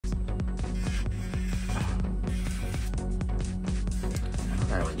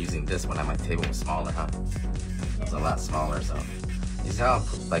using this when my table was smaller, huh? It was a lot smaller, so. You see how,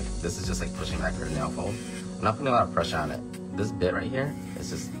 like, this is just like pushing back her nail fold? I'm not putting a lot of pressure on it. This bit right here is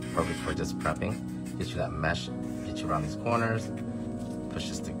just perfect for just prepping. Get you that mesh, get you around these corners, push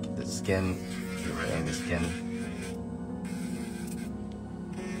just to get the skin, get rid of the skin.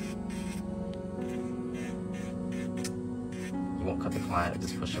 You won't cut the client,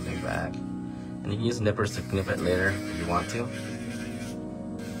 just push everything back. And you can use nippers to nip it later if you want to.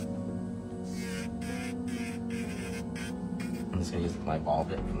 I'm just gonna use my ball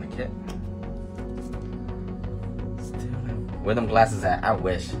bit from the kit. Where them glasses at? I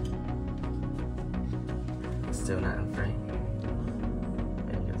wish. Still not in frame.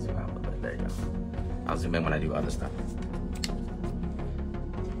 Yeah, you can zoom out a little bit. There you go. I'll zoom in when I do other stuff.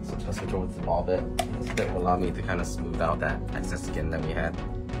 So let's switch over to the ball bit. This bit will allow me to kind of smooth out that excess skin that we had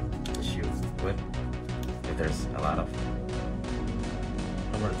issue with. If there's a lot of,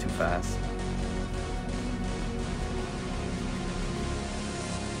 don't run too fast.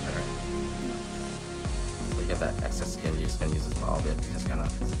 Get that excess skin, you're just gonna use this ball bit, just kind of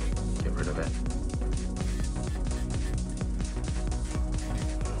get rid of it.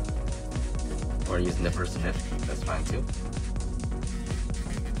 Or use nippers to nip, that's fine too.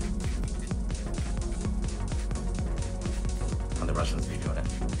 How the Russians be doing it.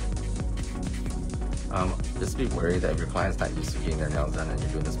 Just be wary that if your client's not used to getting their nails done and you're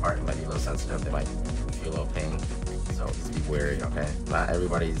doing this part, it might be a little sensitive, they might feel a little pain. So just be wary, okay? Not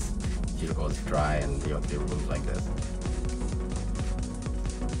everybody's cuticle is dry and you have to be removed like this.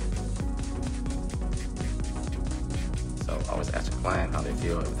 So always ask your client how they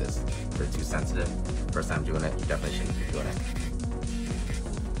feel. If they're too sensitive, first time doing it, you definitely shouldn't be doing it.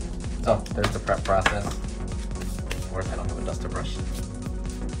 So there's the prep process. Of course, I don't have a duster brush.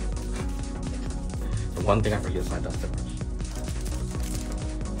 The one thing I forget is my duster brush.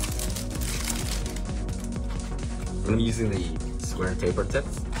 I'm gonna be using the square taper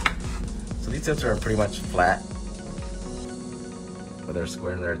tips. So these tips are pretty much flat, but they're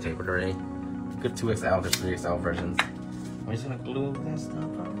square and they're tapered already. Good 2XL, there's 3XL versions. I'm just gonna glue this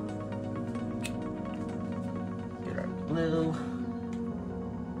stuff up. Get our glue.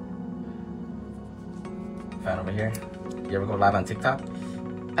 Fan over here. You ever go live on TikTok?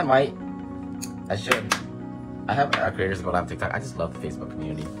 I might. I should. I have our creators go live on TikTok. I just love the Facebook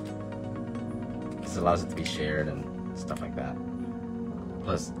community. This allows it to be shared and stuff like that.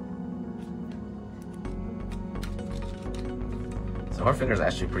 Plus, so her fingers are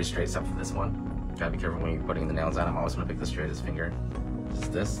actually pretty straight except for this one. Gotta be careful when you're putting the nails on. I'm always gonna pick the straightest finger.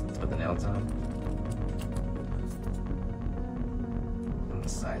 Just this to put the nails on. I'm gonna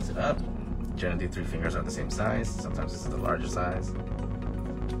size it up. Generally, 3 fingers are the same size. Sometimes this is the larger size.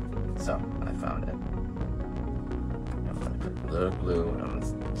 So I found it. I'm gonna put a little glue and I'm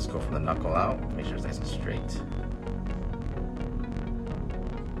gonna just go from the knuckle out. Make sure it's nice and straight.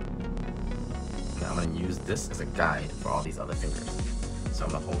 I'm going to use this as a guide for all these other fingers. So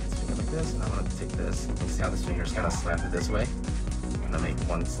I'm going to hold this finger like this, and I'm going to take this. You see how this finger is kind of slanted this way? I'm going to make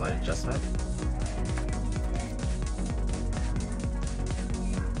one slight adjustment.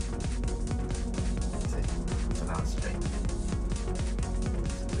 See? So now it's straight.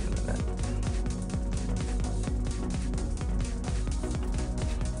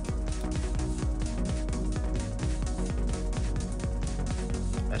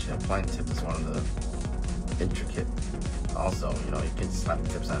 Actually, applying tip is one of the intricate. Also, you know, you can slap the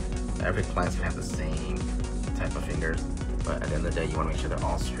tips on. Every client's gonna have the same type of fingers, but at the end of the day, you want to make sure they're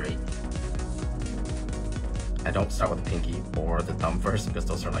all straight. I don't start with the pinky or the thumb first because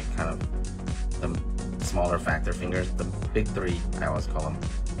those are like kind of the smaller factor fingers. The big 3, I always call them,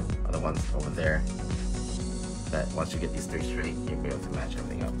 are the ones over there. That once you get these 3 straight, you'll be able to match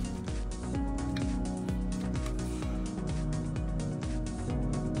everything up.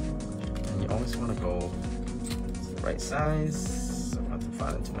 Always want to go to the right size, so I'm not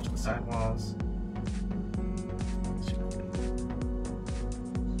defining too much of the sidewalls.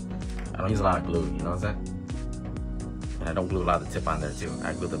 I don't use a lot of glue, you know what I'm saying? And I don't glue a lot of the tip on there too.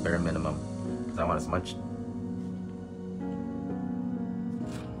 I glue the bare minimum because I want as much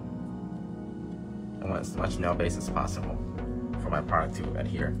nail base as possible for my product to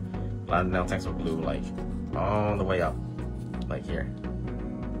adhere. A lot of nail techs will glue like all the way up, like here.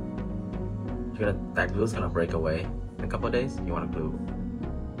 That glue is gonna break away in a couple of days. You want to glue.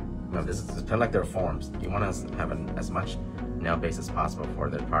 Remember, this is kind of like their forms. You want to have as much nail base as possible for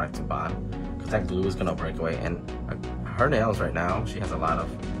the product to bond, because that glue is gonna break away. And her nails right now, she has a lot of,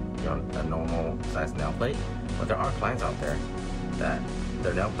 you know, a normal size nail plate, but there are clients out there that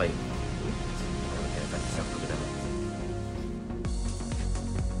their nail plate.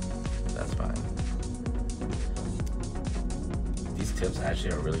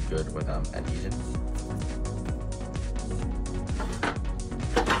 actually are really good with adhesion.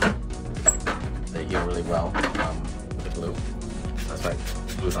 They heal really well with the glue. That's why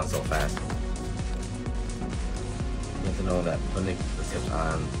glue's on so fast. You have to know that putting the tips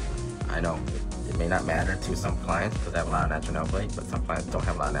on, I know it may not matter to some clients because they have a lot of natural nail plate, but some clients don't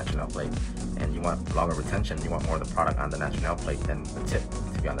have a lot of natural nail plate. And you want longer retention, you want more of the product on the natural nail plate than the tip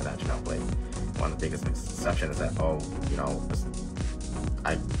to be on the natural nail plate. One of the biggest exceptions is that, oh, you know,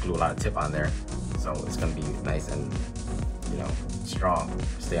 I glue a lot of tip on there, so it's going to be nice and, you know, strong,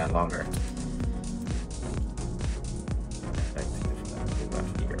 stay on longer.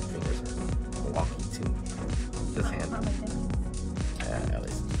 Your fingers are wonky too. This hand. Yeah, at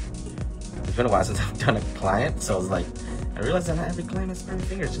least. It's been a while since I've done a client, so it's like, I realized that not every client has burning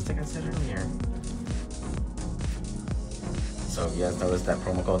fingers, just like I said earlier. So if you guys noticed that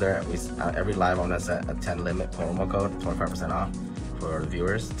promo code there, every live on that's a 10 limit promo code, 25% off for the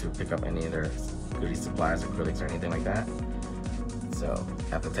viewers to pick up any of their goodie supplies, acrylics, or anything like that. So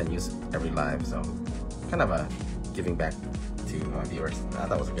after 10 use every live, so kind of a giving back to my viewers. I thought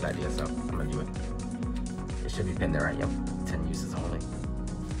that was a good idea, so I'm gonna do it. It should be pinned there, right? Yep, 10 uses only.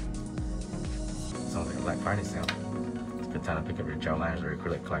 Sounds like a Black Friday sale. It's a good time to pick up your gel liners or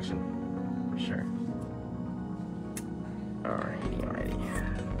acrylic collection, for sure. Alrighty.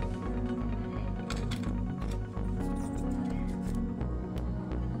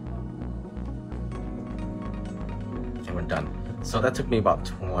 Okay, we're done. So that took me about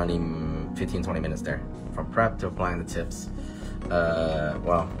 15-20 minutes there. From prep to applying the tips.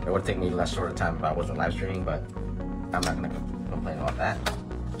 Well, it would take me less shorter time if I wasn't live streaming, but I'm not gonna complain about that.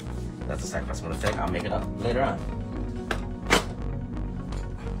 That's the sacrifice I'm gonna take. I'll make it up later on.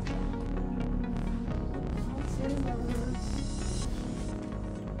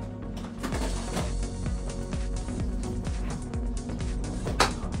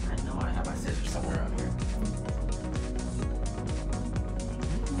 I know I have my scissors somewhere around here.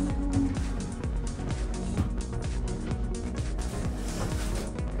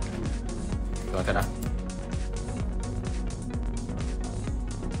 You want that up?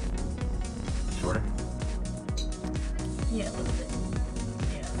 Shorter? Yeah, a little bit.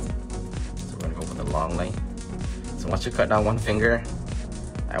 Yeah. So we're gonna go with the long length. So once you cut down one finger,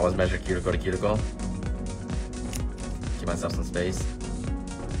 I always measure cuticle to cuticle. Give myself some space.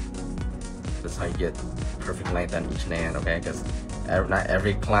 That's how you get perfect length on each nail, okay? Because not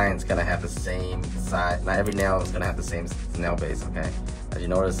every client's gonna have the same size. Not every nail is gonna have the same nail base, okay? As you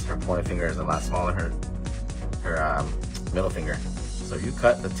notice, her pointer finger is a lot smaller than her middle finger. So if you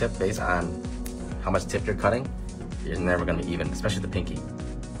cut the tip based on how much tip you're cutting, you're never gonna be even, especially the pinky.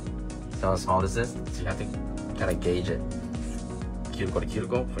 So how small this is, so you have to kind of gauge it cuticle to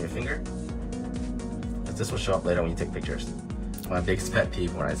cuticle from your finger. Because this will show up later when you take pictures. My biggest pet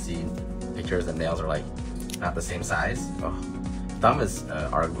peeve when I see pictures and nails are like not the same size. Oh, thumb is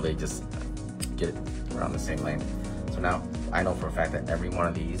arguably just get it around the same length. So now I know for a fact that every one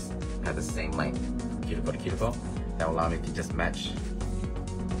of these has the same length, cuticle to cuticle. That will allow me to just match.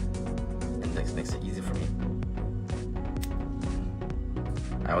 And this makes it easy for me.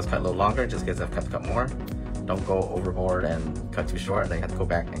 I always cut a little longer just because I've cut more. Don't go overboard and cut too short, and then you have to go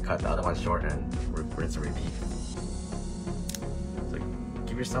back and cut the other one short and rinse and repeat. So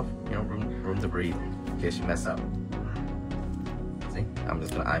give yourself, you know, room to breathe in case you mess up. See, I'm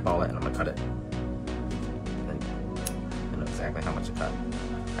just gonna eyeball it and I'm gonna cut it. And then I know exactly how much to cut.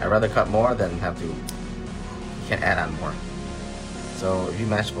 I'd rather cut more than have to. You can't add on more. So if you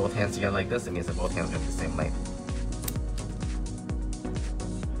match both hands together like this, it means that both hands are gonna be the same length.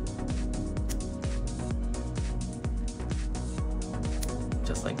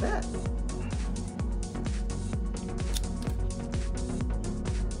 Just like that.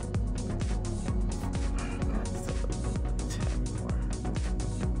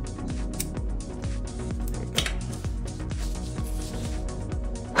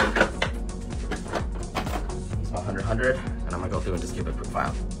 Use my 100, and I'm gonna go through and just give it a quick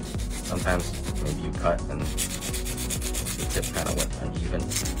file. Sometimes maybe you cut and the tip kind of went uneven,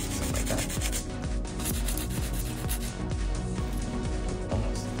 something like that.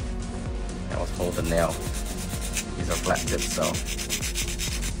 Hold the nail. These are flat tips, so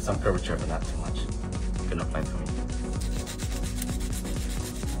some curvature, but not too much. Good enough length for me.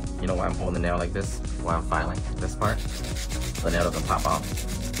 You know why I'm holding the nail like this? Why I'm filing this part? So the nail doesn't pop off.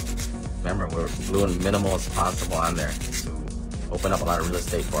 Remember, we're gluing minimal as possible on there to open up a lot of real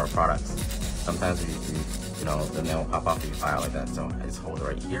estate for our products. Sometimes you know, the nail will pop off if you file like that. So I just hold it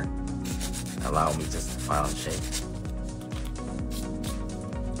right here. Allow me just to file and shape.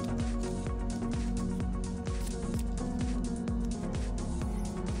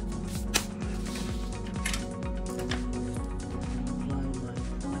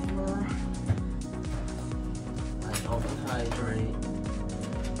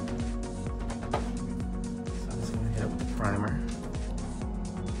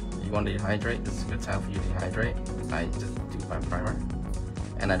 want to dehydrate, this is a good time for you to dehydrate. I just do my primer.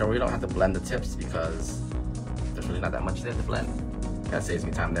 And I really don't have to blend the tips because there's really not that much there to blend. That saves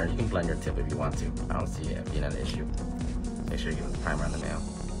me time there. You can blend your tip if you want to. I don't see it being an issue. Make sure you give the primer on the nail.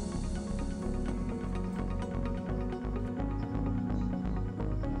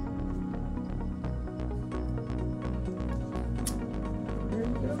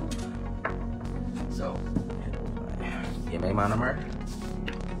 So, DMA monomer.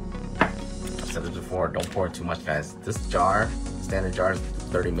 I've said this before, don't pour too much, guys. This jar, standard jar, is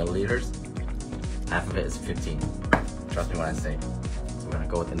 30 milliliters. Half of it is 15. Trust me when I say. So we're gonna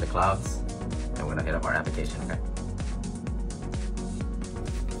go within the clouds and we're gonna hit up our application, okay?